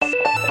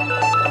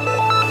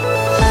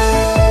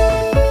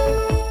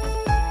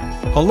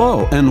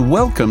Hello and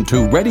welcome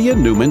to Reddy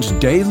Neumann's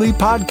Daily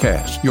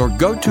Podcast, your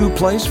go-to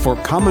place for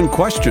common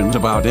questions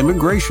about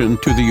immigration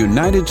to the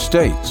United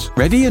States.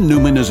 Reddy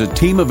Neumann is a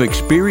team of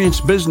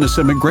experienced business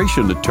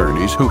immigration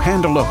attorneys who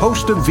handle a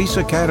host of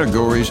visa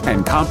categories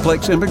and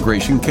complex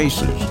immigration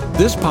cases.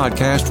 This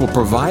podcast will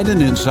provide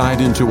an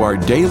insight into our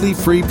daily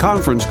free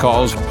conference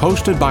calls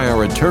hosted by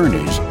our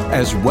attorneys,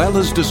 as well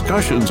as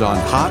discussions on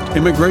hot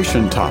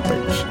immigration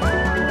topics.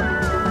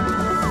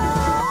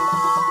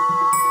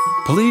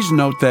 Please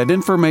note that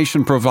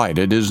information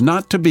provided is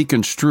not to be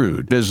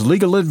construed as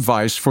legal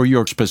advice for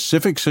your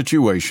specific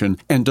situation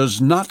and does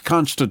not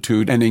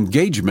constitute an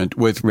engagement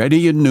with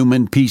Reddy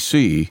Neumann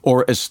PC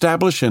or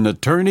establish an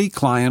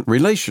attorney-client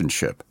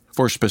relationship.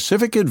 For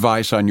specific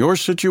advice on your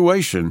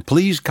situation,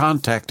 please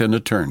contact an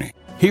attorney.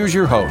 Here's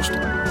your host.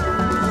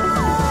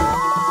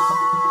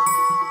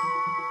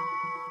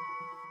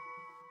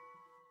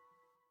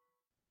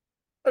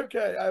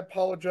 Okay, I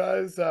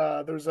apologize.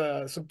 There's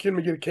some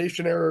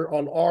communication error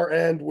on our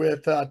end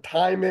with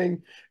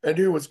timing and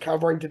who was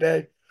covering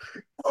today.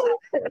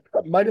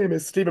 My name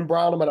is Stephen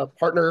Brown. I'm a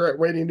partner at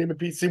Reddy Neumann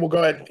PC. We'll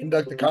go ahead and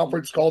conduct the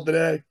conference call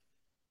today.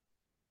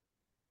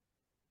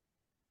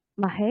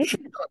 Mahesh?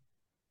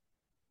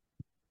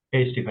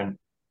 Hey, Stephen.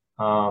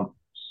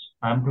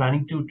 I'm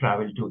planning to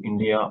travel to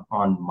India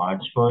on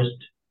March 1st.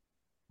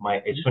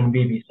 My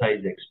H-1B visa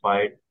is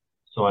expired,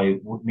 so I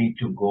would need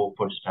to go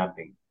for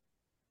stamping.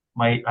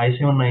 My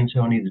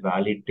I-797 is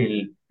valid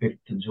till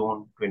 5th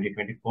June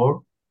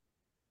 2024,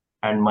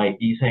 and my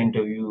visa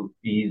interview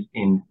is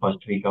in first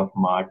week of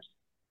March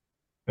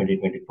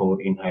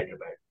 2024 in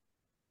Hyderabad.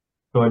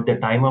 So at the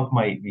time of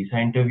my visa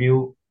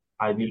interview,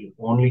 I will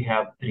only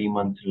have 3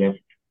 months left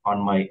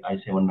on my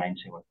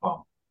I-797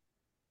 form.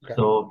 Okay.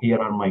 So here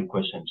are my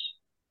questions.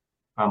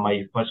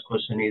 My first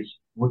question is,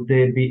 would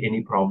there be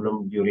any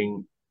problem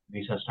during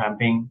visa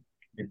stamping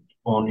with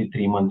only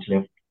 3 months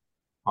left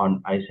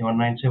on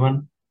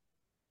I-797?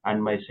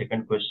 And my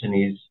second question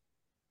is,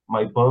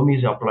 my perm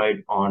is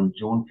applied on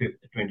June 5th,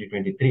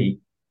 2023.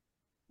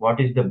 What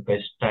is the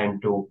best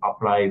time to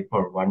apply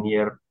for 1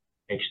 year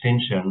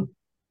extension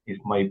if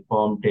my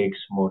perm takes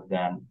more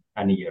than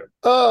a year?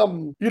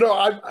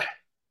 I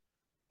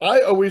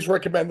always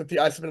recommend that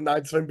the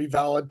I-797 be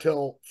valid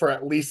for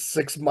at least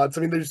 6 months.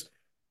 I mean, there's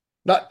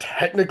not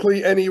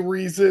technically any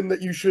reason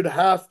that you should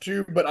have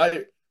to, but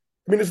I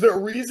mean, is there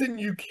a reason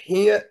you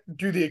can't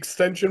do the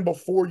extension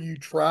before you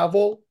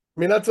travel? I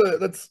mean,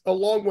 that's a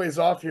long ways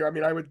off here. I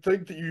mean, I would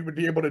think that you would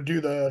be able to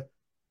do the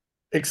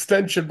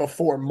extension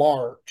before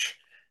March.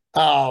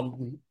 I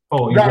think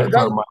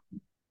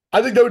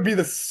that would be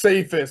the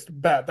safest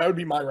bet. That would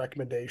be my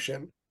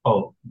recommendation.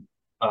 So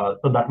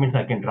that means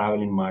I can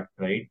travel in March,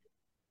 right?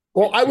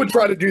 Well, I would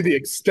try to do the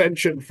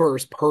extension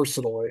first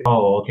personally.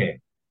 Oh, okay.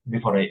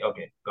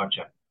 Okay,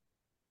 gotcha.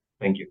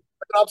 Thank you.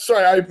 I'm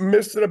sorry, I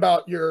missed it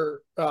about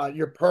your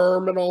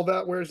perm and all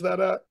that. Where's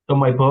that at? So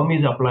my perm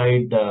is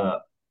applied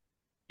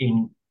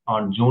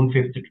on June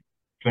 5th,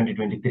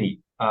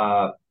 2023.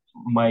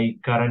 My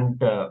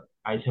current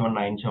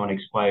I-797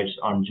 expires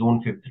on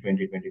June 5th,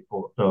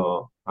 2024.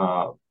 So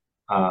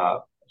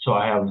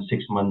I have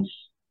 6 months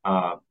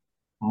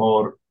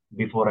more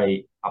before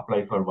I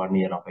apply for 1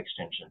 year of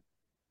extension.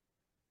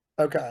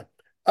 Okay.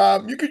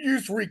 You could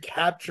use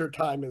recapture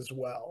time as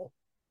well.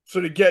 So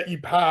to get you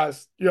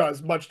past,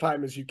 as much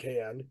time as you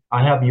can.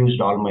 I have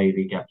used all my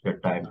recapture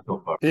time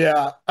so far.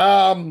 Yeah.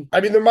 I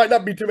mean, there might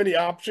not be too many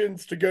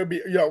options to go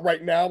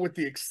right now with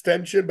the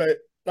extension, but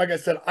like I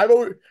said, I've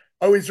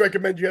always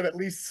recommend you have at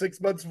least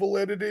 6 months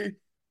validity.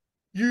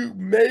 You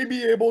may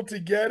be able to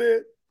get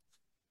it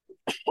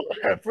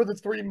for the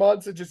 3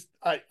 months.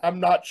 I'm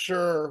not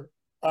sure.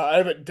 I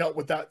haven't dealt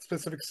with that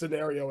specific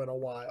scenario in a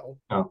while.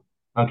 Oh.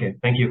 Okay,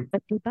 thank you.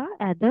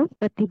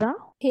 Pratibha?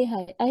 Hey,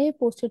 hi. I have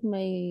posted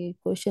my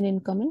question in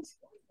comments.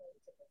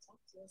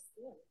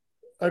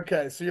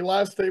 Okay, so your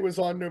last day was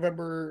on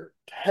November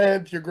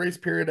 10th. Your grace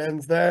period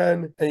ends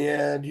then.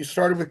 And you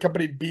started with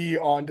Company B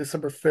on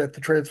December 5th. The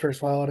transfer is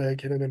filed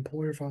at an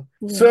employer file.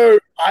 Yeah. So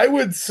I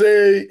would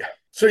say...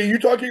 So you're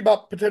talking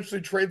about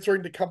potentially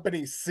transferring to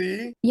Company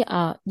C?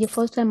 Yeah.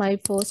 First time my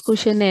first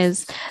question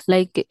is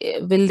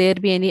will there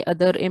be any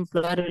other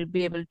employer will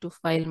be able to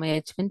file my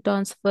H1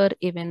 transfer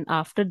even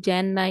after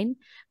Jan 9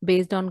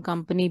 based on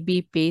Company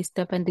B pay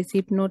stub and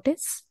receipt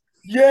notice?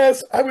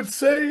 Yes, I would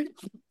say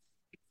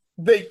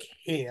they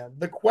can.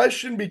 The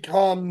question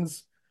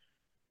becomes,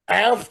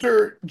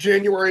 after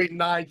January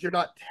 9th, you're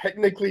not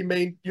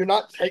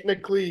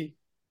technically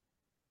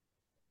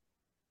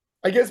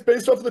I guess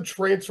based off of the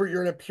transfer,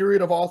 you're in a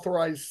period of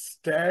authorized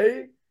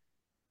stay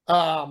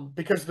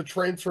because the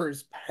transfer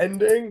is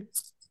pending.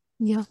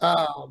 Yeah.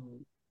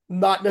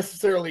 Not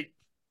necessarily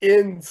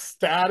in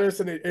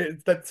status,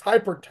 and that's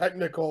hyper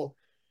technical,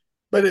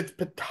 but it's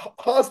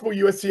possible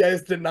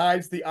USCIS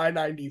denies the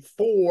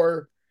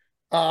I-94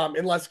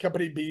 unless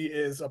Company B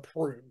is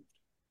approved.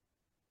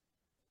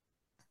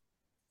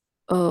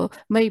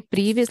 My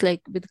previous,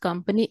 like with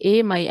company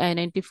A, my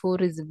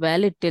I-94 is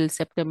valid till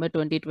September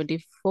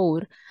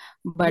 2024.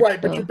 But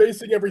Right, but you're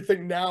basing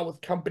everything now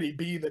with company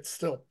B that's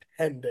still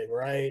pending,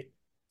 right?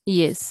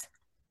 yes.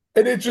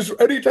 And it's just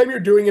anytime you're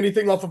doing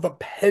anything off of a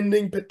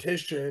pending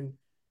petition,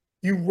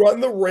 you run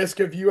the risk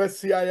of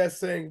USCIS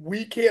saying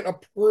we can't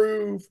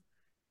approve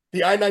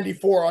the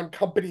I-94 on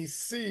company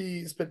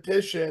C's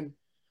petition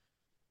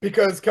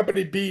because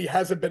company B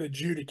hasn't been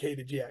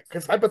adjudicated yet.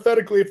 Because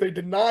hypothetically, if they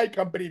deny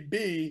company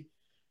B,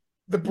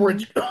 the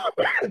bridge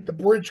the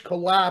bridge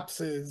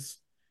collapses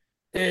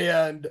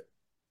and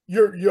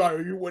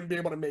you wouldn't be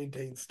able to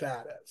maintain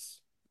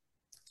status.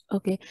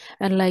 Okay.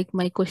 And like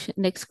my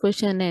next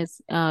question is,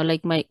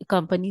 like my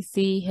company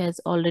C has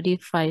already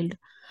filed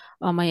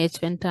my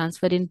H1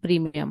 transfer in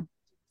premium.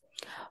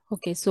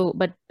 Okay, so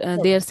but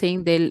they are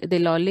saying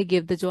they'll only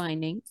give the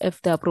joining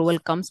if the approval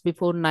comes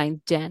before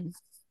 9th Jan.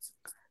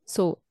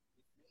 So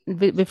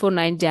before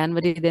 9th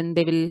January, then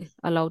they will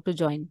allow to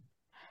join.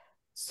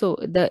 So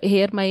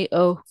here my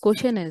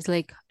question is,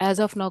 like, as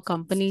of now,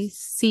 company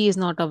C is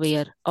not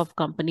aware of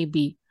company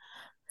B.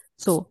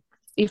 So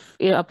if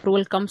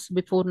approval comes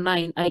before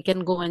 9, I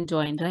can go and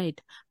join, right?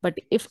 But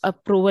if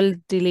approval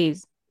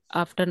delays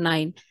after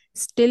 9,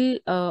 still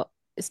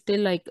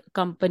like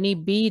company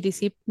B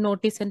receipt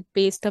notice and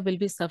pay stub will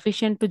be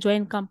sufficient to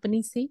join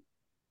company C?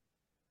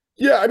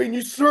 Yeah, I mean,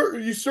 you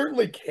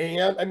certainly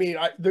can. I mean,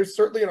 there's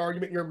certainly an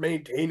argument you're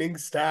maintaining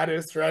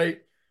status,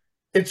 right?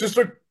 It's just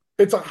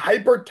it's a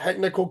hyper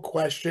technical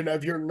question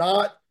of you're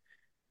not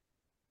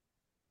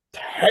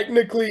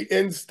technically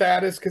in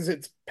status because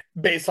it's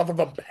based off of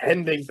a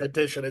pending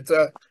petition. It's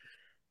a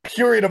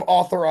period of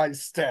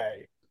authorized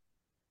stay.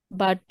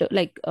 But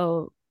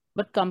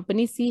but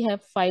company C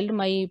have filed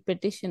my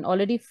petition,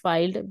 already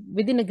filed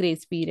within a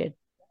grace period.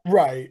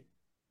 Right.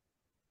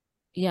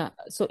 Yeah.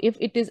 So if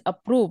it is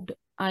approved,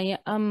 I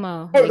am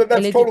that's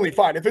eligible. totally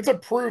fine. If it's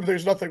approved,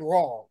 there's nothing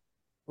wrong,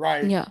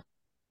 right? Yeah.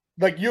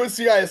 Like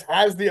USCIS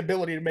has the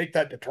ability to make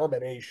that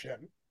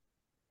determination.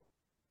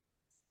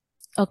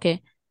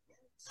 Okay.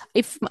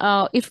 If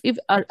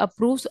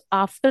approves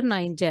after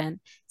 9 Jan,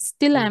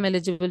 still I'm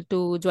eligible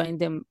to join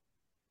them.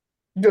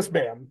 Yes,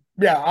 ma'am.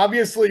 Yeah,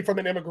 obviously from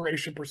an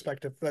immigration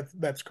perspective,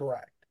 that's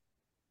correct.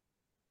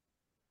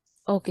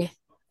 Okay.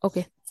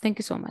 Okay. Thank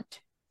you so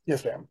much.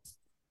 Yes, ma'am.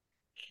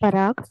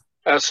 Parag?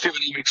 Stephen,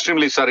 I'm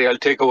extremely sorry. I'll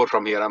take over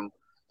from here.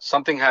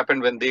 Something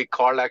happened when they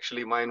called.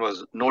 Actually, mine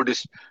was do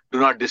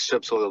not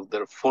disturb, so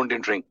the phone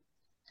didn't ring.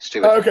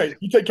 Stephen. Okay,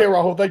 you take care,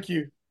 Rahul. Thank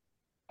you.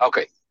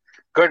 Okay,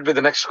 good with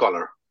the next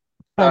caller.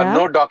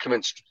 No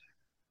documents.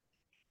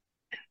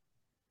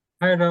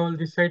 Hi, Rahul.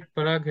 This side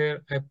Parag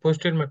here. I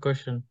posted my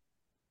question.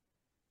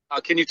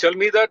 Can you tell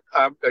me that?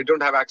 I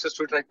don't have access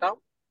to it right now.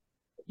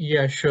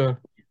 Yeah, sure.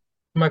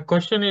 My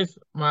question is,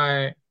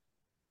 my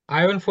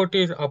I-140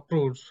 is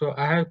approved. So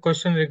I have a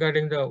question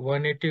regarding the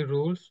 180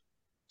 rules.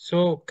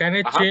 So can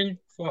I change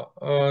for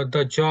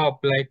the job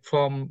like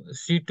from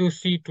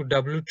C2C to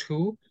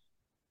W2?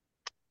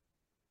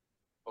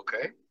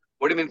 Okay.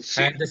 What do you mean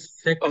C? And the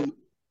second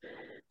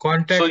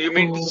contract. So you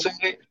mean to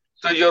say,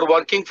 so you're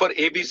working for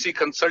ABC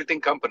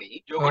Consulting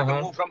Company. You're going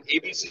to move from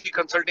ABC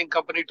Consulting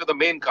Company to the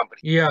main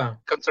company. Yeah.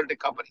 Consulting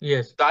company.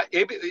 Yes. The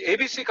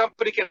ABC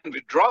company can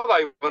withdraw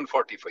the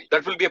I-140 for you.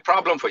 That will be a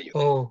problem for you.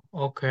 Oh,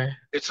 okay.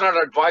 It's not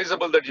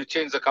advisable that you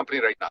change the company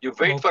right now. You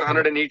wait for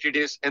 180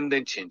 days and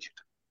then change it.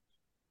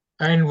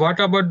 And what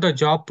about the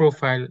job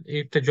profile?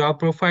 If the job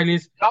profile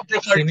is... Job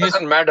profile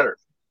doesn't matter.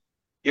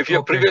 If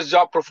your previous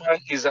job profile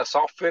is a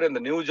software and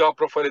the new job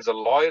profile is a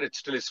lawyer, it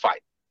still is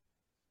fine.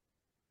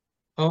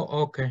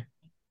 Oh, okay.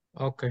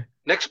 Okay.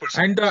 Next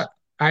person.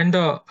 And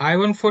the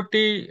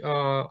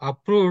I-140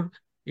 approved,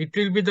 it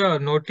will be the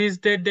notice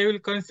date they will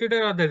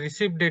consider or the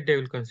receipt date they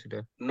will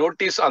consider?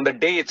 Notice on the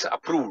day it's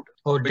approved.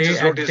 Oh, which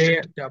is notice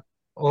date.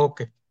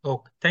 Okay.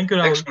 Okay. Thank you,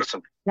 Rahul. Next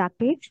person.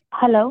 Rakesh?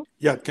 Hello?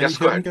 Yeah, yes,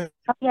 go ahead.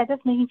 Yeah,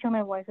 just making sure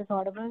my voice is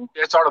audible.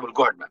 Yeah, it's audible.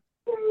 Go ahead, man.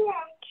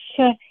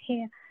 Sure.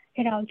 Here,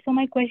 Rahul. So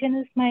my question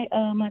is, my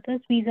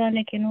mother's visa,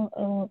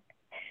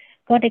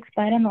 got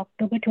expired on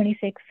October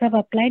 26th. So I've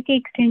applied the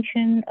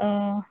extension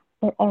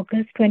for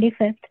August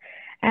 25th,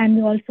 and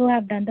we also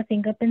have done the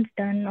fingerprints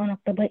done on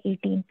October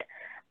 18th.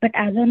 But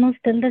as of now,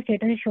 still the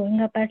status is showing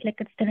up as like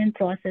it's still in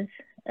process.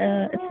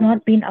 It's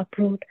not been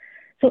approved.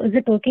 So is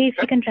it okay if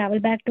she can travel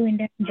back to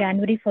India in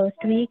January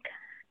 1st week?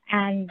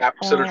 And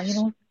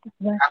absolutely,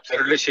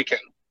 absolutely she can.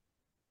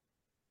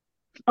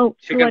 Oh,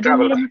 she so can I don't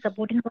travel need back. any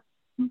supporting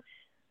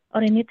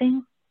or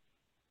anything?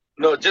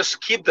 No,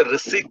 just keep the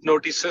receipt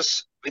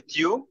notices with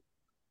you.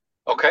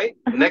 Okay.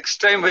 Next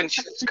time when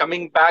she's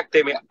coming back,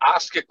 they may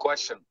ask a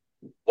question.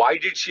 Why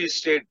did she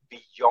stay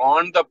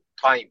beyond the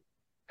time?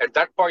 At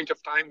that point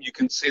of time, you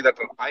can say that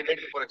her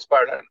I-94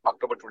 expired on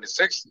October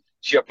 26th.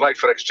 She applied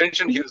for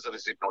extension. Here's the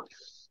receipt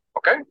notice.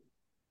 Okay?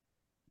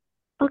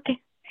 Okay.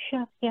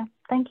 Sure. Yeah.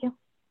 Thank you.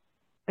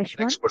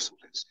 Next person,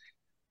 please.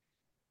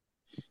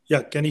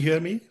 Yeah. Can you hear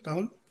me,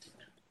 Rahul?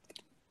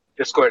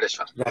 Yes, go ahead,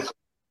 Ashwin.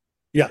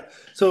 Yeah.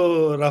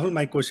 So, Rahul,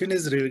 my question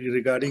is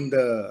regarding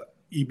the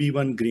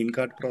EB1 green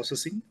card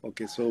processing.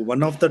 Okay, so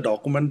one of the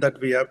document that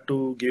we have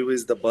to give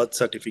is the birth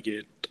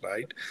certificate,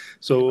 right?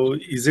 So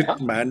is it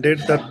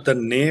mandate that the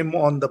name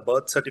on the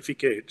birth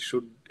certificate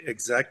should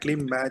exactly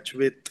match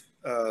with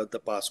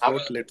the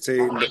passport? Let's say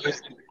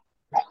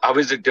How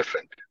is it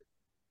different?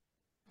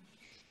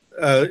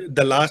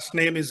 The last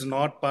name is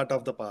not part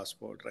of the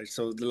passport, right?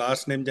 So the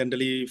last name,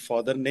 generally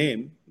father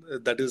name,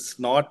 that is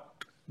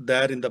not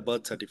there in the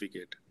birth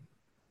certificate.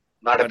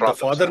 Not a But the problem,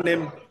 father sir.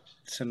 name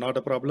is not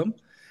a problem.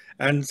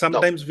 And No.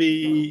 sometimes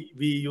we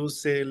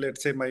use, say,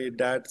 let's say my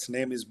dad's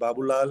name is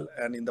Babulal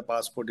and in the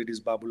passport it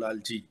is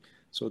Babulal G.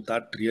 So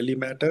that really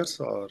matters,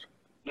 or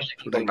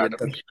should I Don't get matter.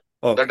 that?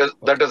 Okay, That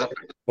okay. doesn't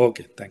matter.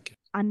 Okay, thank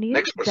you.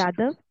 Next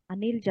person.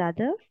 Anil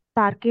Jadhav,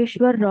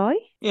 Tarkeshwar Roy.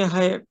 Yeah,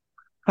 hi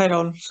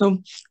Rahul. So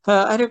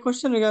I had a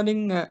question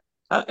regarding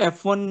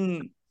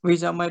F1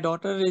 visa. My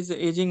daughter is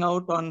aging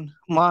out on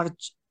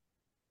March,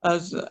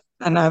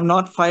 and I have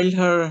not filed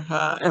her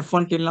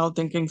F1 till now,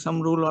 thinking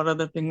some rule or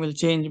other thing will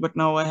change. But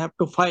now I have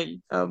to file.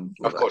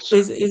 Of course.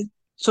 Is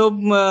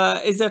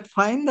that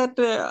fine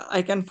that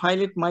I can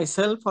file it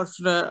myself, or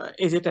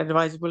is it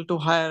advisable to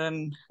hire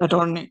an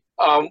attorney?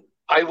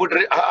 I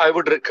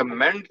would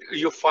recommend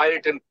you file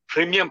it in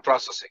premium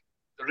processing.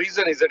 The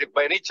reason is that if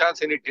by any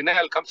chance any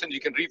denial comes in,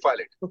 you can refile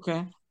it.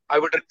 Okay. I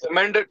would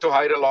recommend it to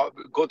hire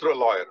go through a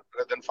lawyer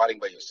rather than filing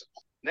by yourself.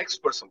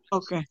 Next person,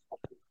 please.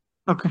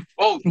 Okay.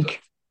 Both, Thank you.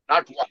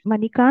 not one.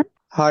 Manikant.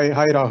 Hi,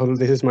 Rahul.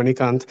 This is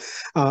Manikant.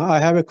 I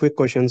have a quick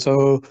question.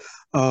 So,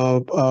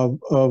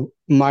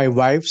 my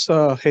wife's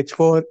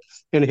H4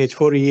 and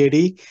H4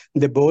 EAD,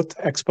 they both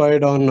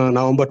expired on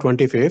November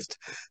 25th,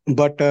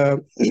 but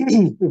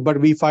but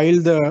we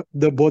filed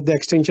both the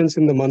extensions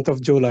in the month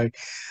of July.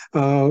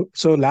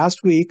 So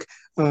last week,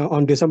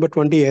 on December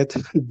 20th,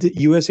 the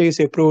USA's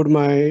approved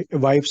my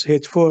wife's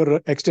H4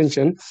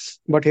 extension,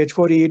 but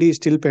H4 EAD is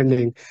still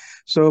pending.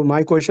 So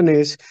my question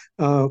is,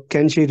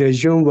 can she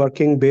resume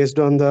working based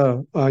on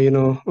the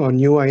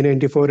new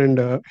I-94 and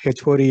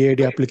H4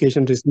 EAD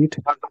application receipt?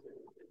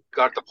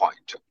 Got the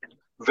point.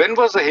 When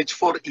was the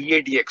H4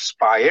 EAD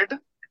expired?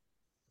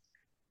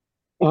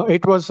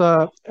 It was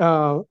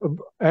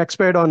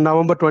expired on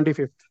November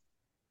 25th.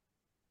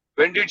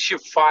 When did she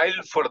file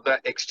for the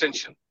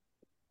extension?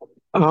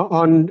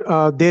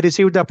 They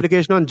received the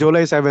application on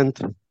July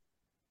 7th.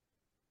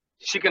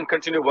 She can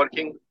continue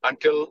working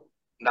until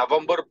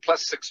November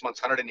plus 6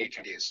 months,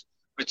 180 days,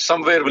 which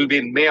somewhere will be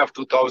in May of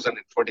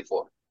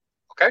 2024.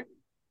 Okay?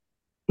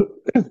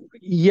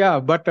 Yeah,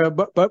 but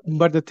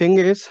the thing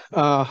is,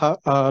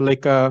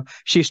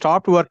 she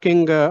stopped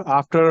working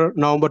after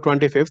November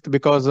 25th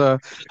because her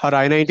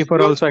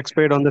I-94 also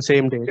expired on the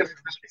same day.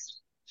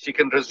 She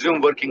can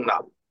resume working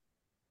now.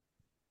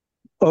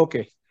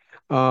 Okay.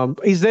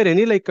 Is there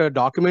any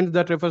document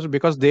that refers,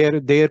 because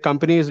their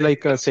company is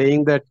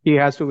saying that he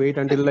has to wait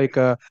until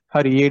her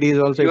EAD is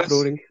also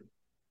approving?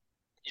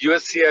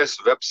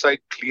 USCIS website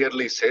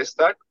clearly says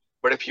that,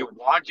 but if you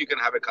want, you can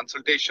have a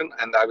consultation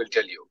and I will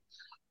tell you.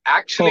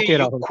 Actually, okay, you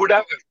Rahul. could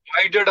have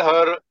provided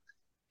her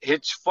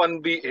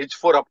H1B,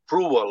 H4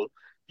 approval.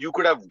 You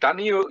could have done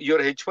your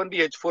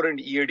H1B, H4 and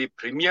EAD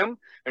premium.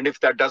 And if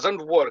that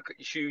doesn't work,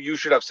 you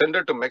should have sent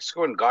her to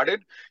Mexico and got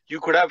it.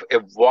 You could have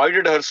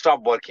avoided her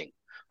stop working.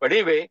 But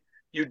anyway,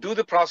 you do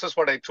the process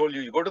what I told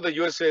you. You go to the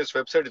USCIS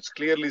website, it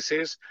clearly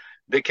says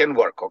they can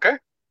work, okay?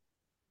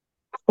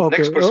 Okay.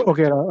 Next person.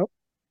 Okay.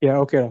 Yeah,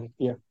 okay.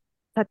 Yeah.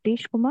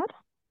 Satish Kumar.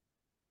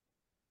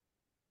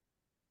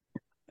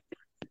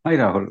 Hi,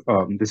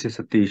 Rahul. This is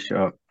Satish.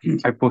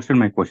 I posted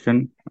my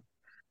question.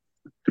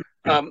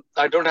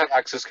 I don't have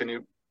access. Can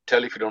you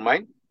tell if you don't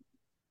mind?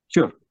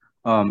 Sure.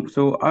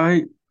 So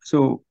I'm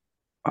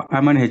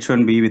on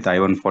H1B with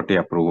I-140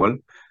 approval,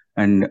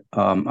 and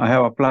I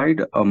have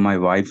applied my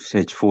wife's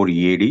H4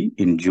 EAD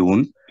in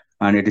June,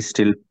 and it is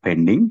still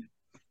pending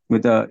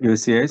with the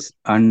USCIS.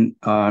 And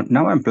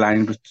now I'm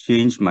planning to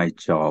change my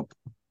job.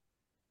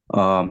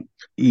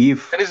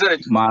 If when is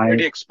the my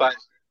EAD expire?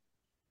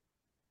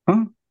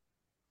 Huh?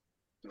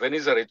 When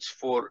is our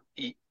H4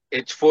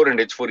 and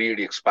H4 EAD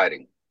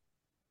expiring?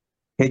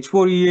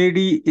 H4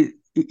 EAD,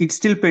 it's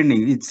still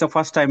pending. It's the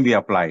first time we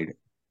applied.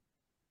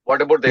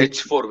 What about the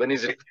H4? When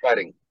is it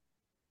expiring?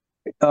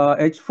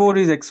 H4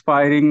 is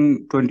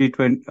expiring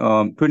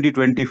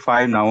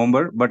 2025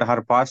 November, but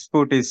her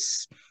passport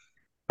is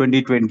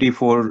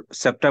 2024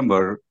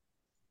 September.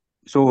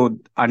 So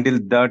until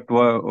that,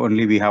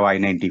 only we have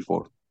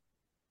I-94.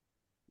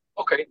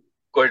 Okay,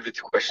 go ahead with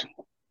your question.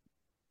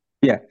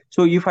 Yeah.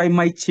 So if I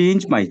might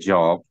change my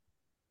job,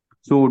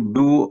 so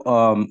do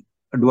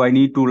I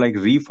need to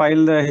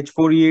refile the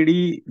H4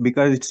 EAD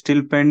because it's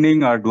still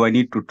pending, or do I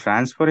need to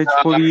transfer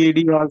H4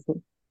 EAD also?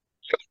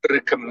 You're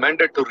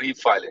recommended to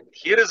refile it.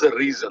 Here is the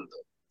reason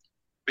though.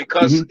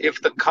 Because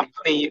if the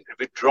company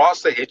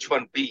withdraws the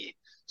H1B,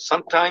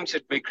 sometimes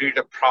it may create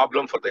a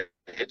problem for the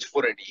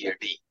H4 and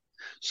EAD.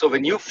 So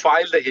when you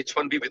file the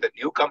H1B with a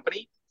new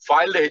company,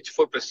 file the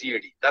H4 plus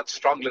EAD. That's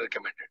strongly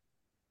recommended.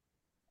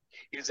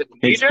 Is it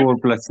needed?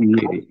 H4 plus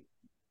EAD.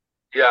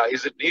 Yeah,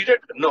 is it needed?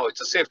 No,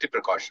 it's a safety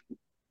precaution.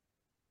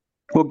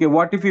 Okay,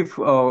 what if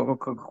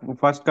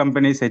first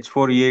company's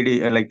H4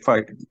 EAD,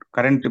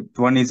 current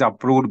one is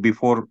approved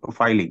before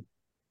filing?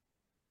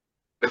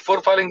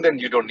 Before filing, then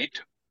you don't need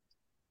to.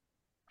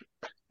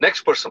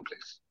 Next person,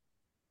 please.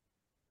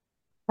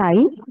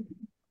 Sai.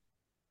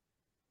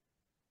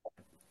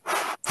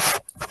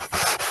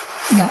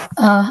 Yeah.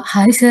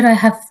 Hi, sir. I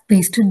have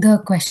pasted the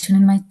question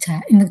in my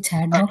chat in the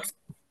chat box.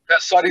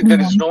 Sorry,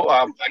 there is no.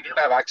 I don't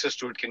have access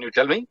to it. Can you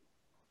tell me?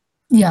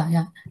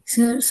 Yeah.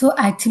 So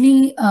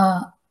actually,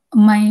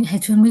 my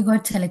H1B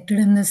got selected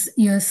in this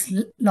year's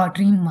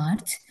lottery in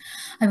March.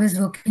 I was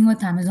working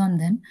with Amazon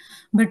then,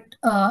 but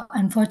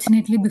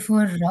unfortunately,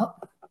 before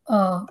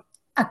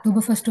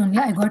October 1st only,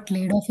 I got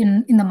laid off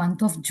in the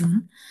month of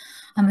June.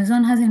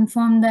 Amazon has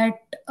informed that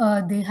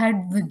they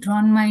had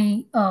withdrawn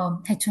my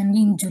H1B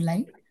in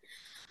July.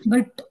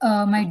 But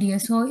my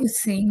DSO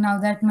is saying now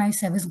that my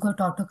service got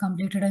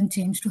auto-completed and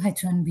changed to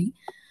H1B.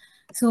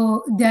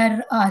 So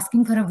they're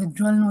asking for a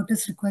withdrawal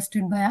notice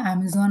requested by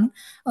Amazon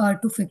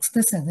to fix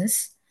the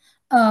service.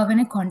 When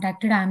I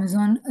contacted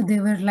Amazon, they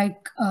were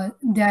like,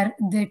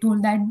 they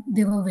told that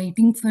they were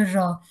waiting for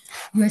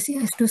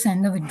USCIS to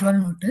send a withdrawal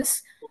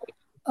notice.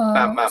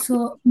 Ma'am.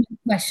 So my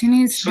question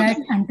is that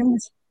until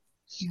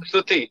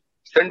Shruti,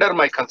 send her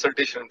my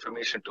consultation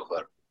information to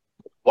her.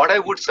 What I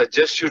would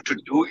suggest you to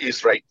do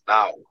is right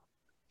now,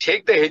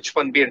 take the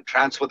H1B and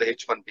transfer the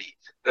H1B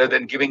rather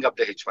than giving up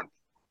the H1B.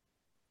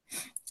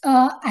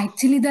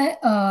 Actually, the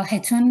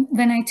H1,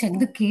 when I check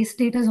the case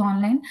status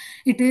online,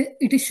 it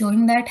is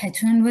showing that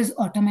H1 was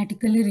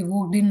automatically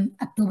revoked in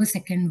October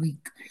 2nd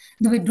week.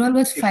 The withdrawal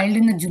was filed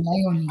in the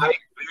July only.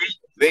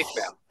 Wait,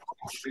 ma'am.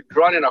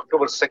 Withdrawn in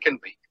October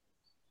 2nd week.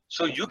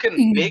 So you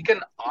can make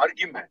an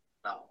argument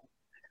now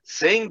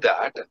saying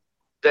that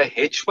the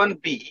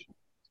H1B,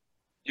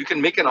 you can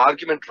make an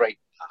argument right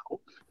now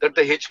that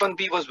the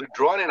H1B was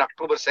withdrawn in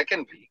October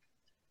 2nd week.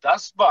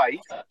 Thus, by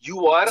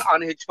you are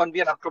on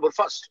H1B on October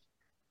 1st.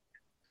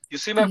 You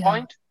see my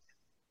point?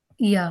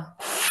 Yeah.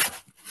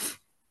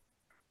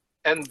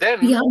 And then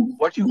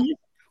what you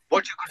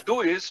could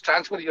do is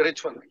transfer your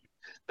H1B.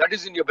 That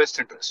is in your best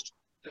interest.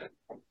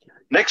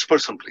 Next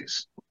person,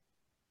 please.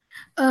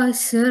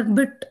 Sir,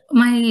 but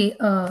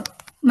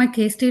my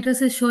case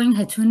status is showing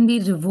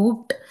H1B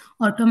revoked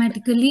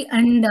automatically,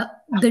 and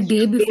the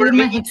day before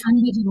my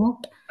H1B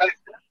revoked.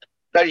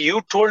 That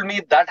you told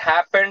me that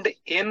happened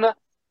in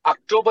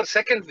October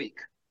 2nd week,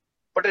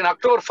 but in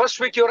October 1st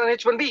week you're on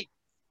H1B.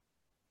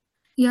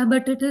 Yeah,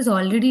 but it is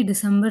already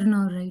December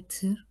now, right,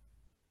 sir?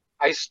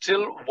 I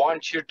still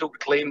want you to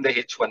claim the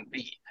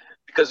H1B,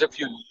 because if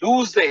you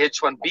lose the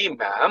H1B,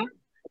 ma'am,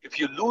 if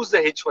you lose the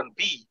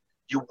H1B,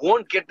 you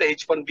won't get the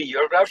H1B.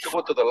 You have to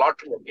go to the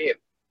lottery again.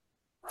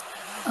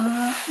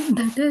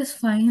 That is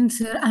fine,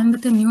 sir. I'm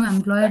with a new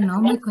employer now.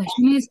 My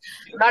question is,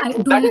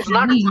 that is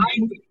not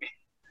fine with me.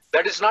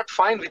 That is not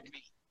fine with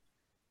me.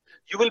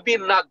 You will be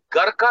na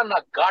garka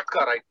na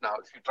gatka right now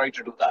if you try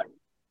to do that.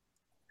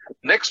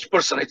 Next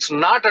person. It's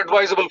not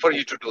advisable for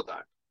you to do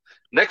that.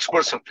 Next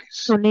person,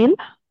 please. Sunil.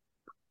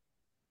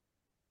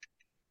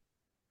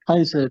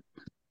 Hi, sir.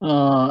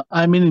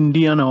 I'm in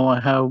India now. I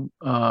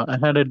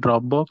had a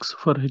Dropbox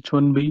for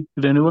H1B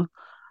renewal,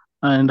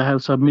 and I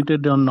have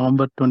submitted on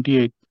November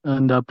 28th,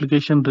 and the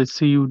application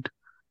received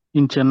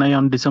in Chennai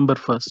on December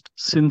 1st.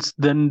 Since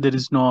then, there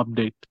is no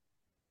update.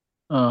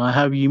 I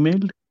have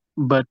emailed,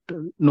 but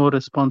no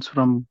response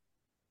from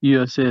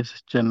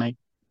USAS Chennai.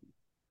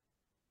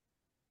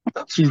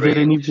 That's Is there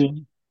any strange.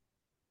 way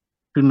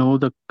to know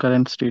the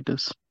current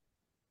status?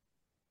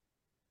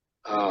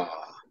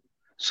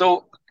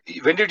 So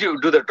when did you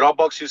do the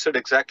Dropbox? You said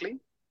exactly?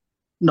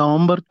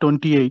 November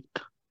 28th.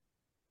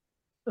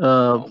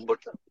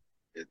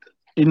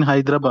 In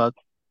Hyderabad,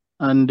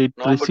 and it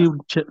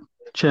received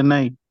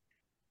Chennai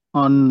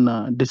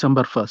on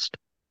December 1st.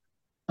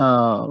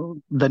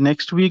 The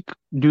next week,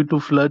 due to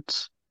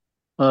floods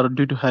or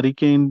due to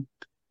hurricane,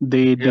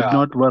 they did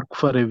not work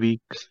for a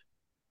week.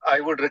 I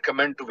would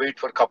recommend to wait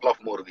for a couple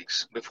of more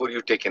weeks before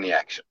you take any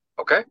action.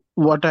 Okay?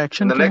 What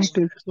action the can next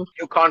I take, sir?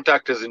 You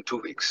contact us in 2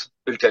 weeks.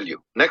 We'll tell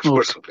you. Next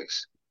person,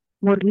 please.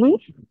 Murli.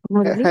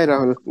 Hi,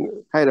 Rahul.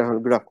 Hi,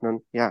 Rahul. Good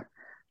afternoon. Yeah.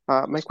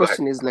 My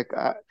question is like,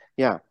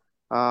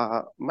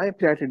 my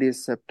priority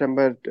is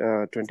September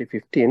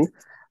 2015.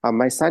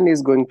 My son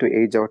is going to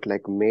age out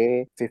like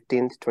May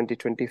 15th,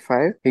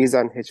 2025. He's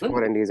on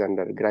H4 and he's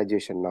under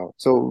graduation now.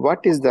 So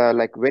what is the,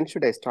 like, when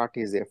should I start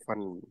his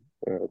F1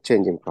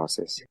 changing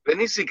process?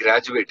 When is he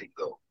graduating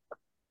though?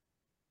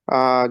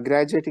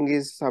 Graduating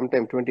is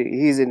sometime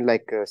he's in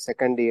like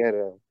second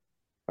year,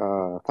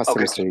 first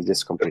semester he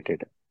just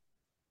completed.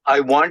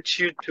 I want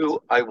you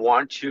to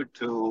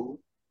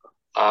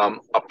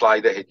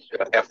apply the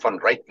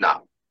F1 right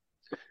now.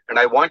 And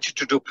I want you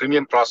to do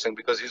premium processing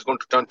because he's going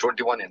to turn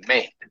 21 in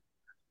May.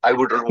 I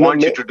would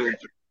want you to do it.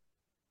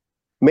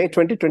 May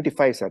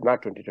 2025, sir,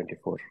 not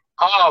 2024.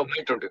 Oh,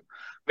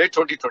 May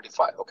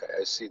 2025. Okay,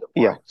 I see the point.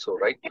 Yeah. So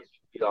right,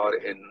 we are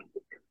in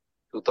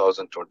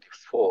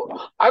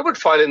 2024. I would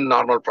file in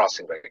normal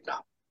processing right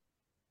now.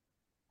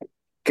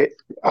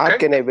 Or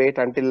can I wait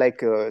until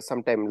like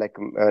sometime like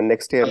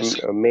next year,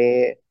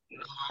 May,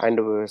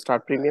 and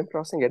start premium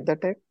processing at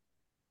that time?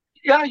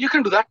 Yeah, you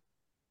can do that.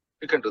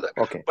 You can do that.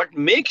 Okay. But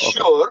make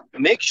sure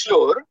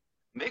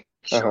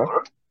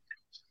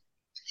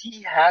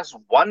he has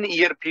 1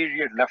 year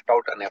period left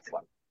out on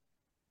F1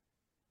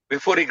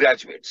 before he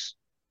graduates.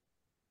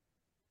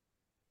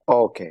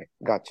 Okay,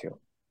 got you.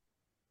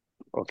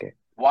 Okay.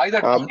 Why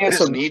that 1 year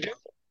is needed?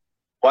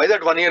 Why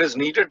that 1 year is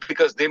needed?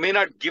 Because they may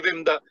not give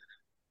him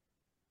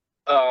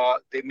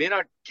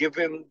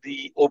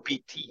the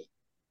OPT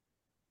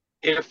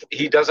if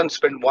he doesn't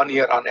spend 1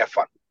 year on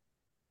F1.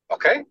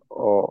 Okay?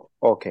 Oh,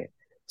 okay.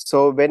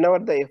 So whenever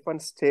the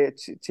F1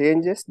 stage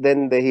changes,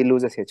 then he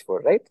loses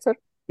H4, right, sir?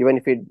 Even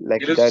if he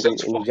done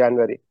in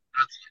January.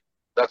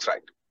 That's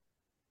right.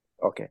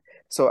 Okay.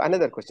 So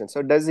another question.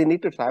 So does he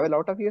need to travel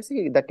out of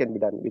USA? That can be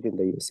done within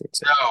the USA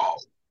itself. No,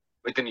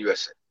 within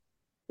USA.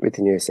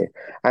 Within USA.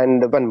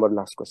 And one more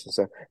last question,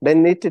 sir. Does he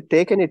need to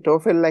take any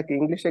TOEFL like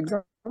English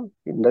exam?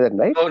 He doesn't,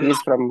 right? No,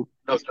 He's from.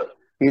 No, sir.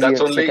 He's That's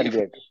here only second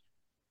grade.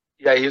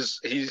 Yeah, he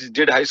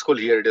did high school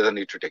here. He doesn't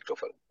need to take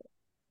TOEFL.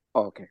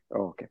 Okay.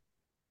 Okay.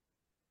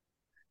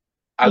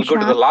 I'll go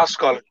to the last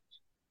caller.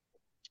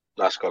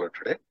 Last caller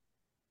today.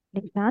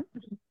 Nishant?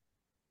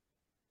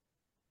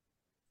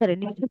 Sorry,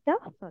 Nishita?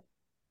 Sorry.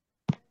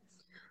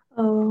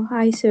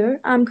 Hi,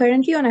 sir. I'm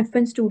currently on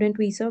F1 student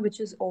visa,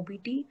 which is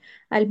OPT.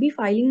 I'll be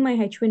filing my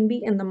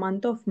H1B in the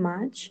month of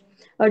March.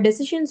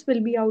 Decisions will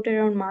be out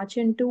around March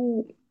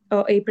into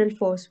April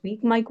 1st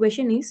week. My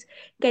question is,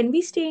 can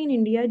we stay in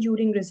India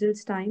during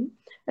results time?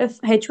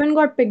 If H1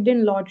 got picked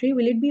in lottery,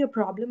 will it be a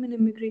problem in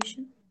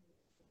immigration?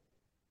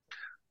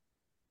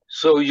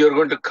 So you're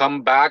going to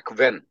come back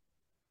when?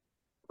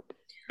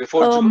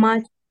 Before June?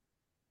 March.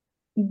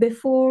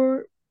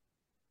 Before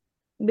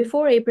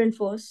April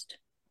 1st.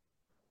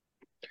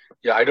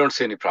 Yeah, I don't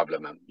see any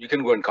problem, ma'am. You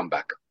can go and come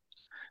back.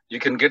 You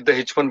can get the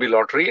H1B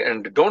lottery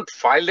and don't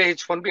file the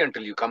H1B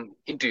until you come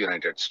into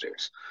United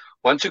States.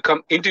 Once you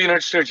come into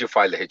United States, you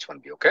file the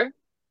H1B, okay?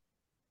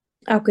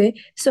 Okay.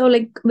 So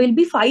we'll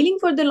be filing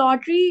for the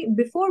lottery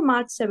before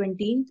March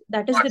 17th.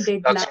 That is the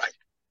deadline. That's right.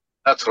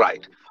 That's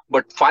right.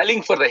 But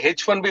filing for the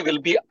H1B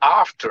will be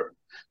after.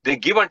 They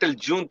give until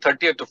June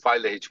 30th to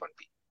file the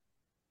H1B.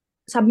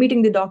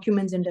 Submitting the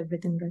documents and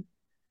everything, right?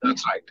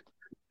 That's right.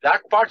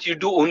 That part you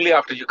do only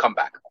after you come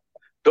back.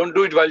 Don't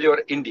do it while you're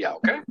in India,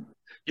 okay?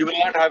 You will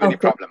not have any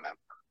problem, ma'am.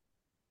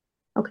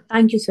 Okay.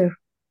 Thank you, sir.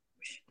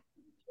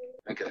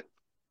 Thank you.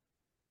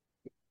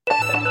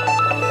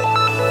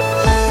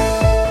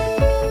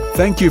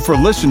 Thank you for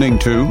listening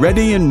to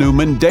Reddy and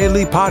Neumann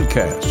Daily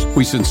Podcast.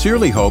 We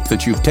sincerely hope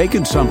that you've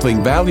taken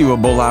something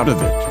valuable out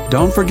of it.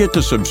 Don't forget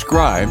to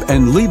subscribe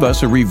and leave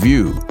us a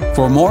review.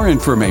 For more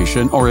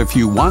information or if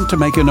you want to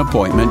make an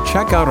appointment,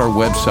 check out our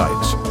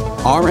websites,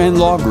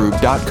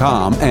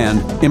 rnlawgroup.com and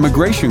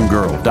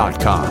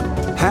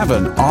immigrationgirl.com. Have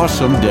an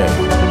awesome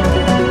day.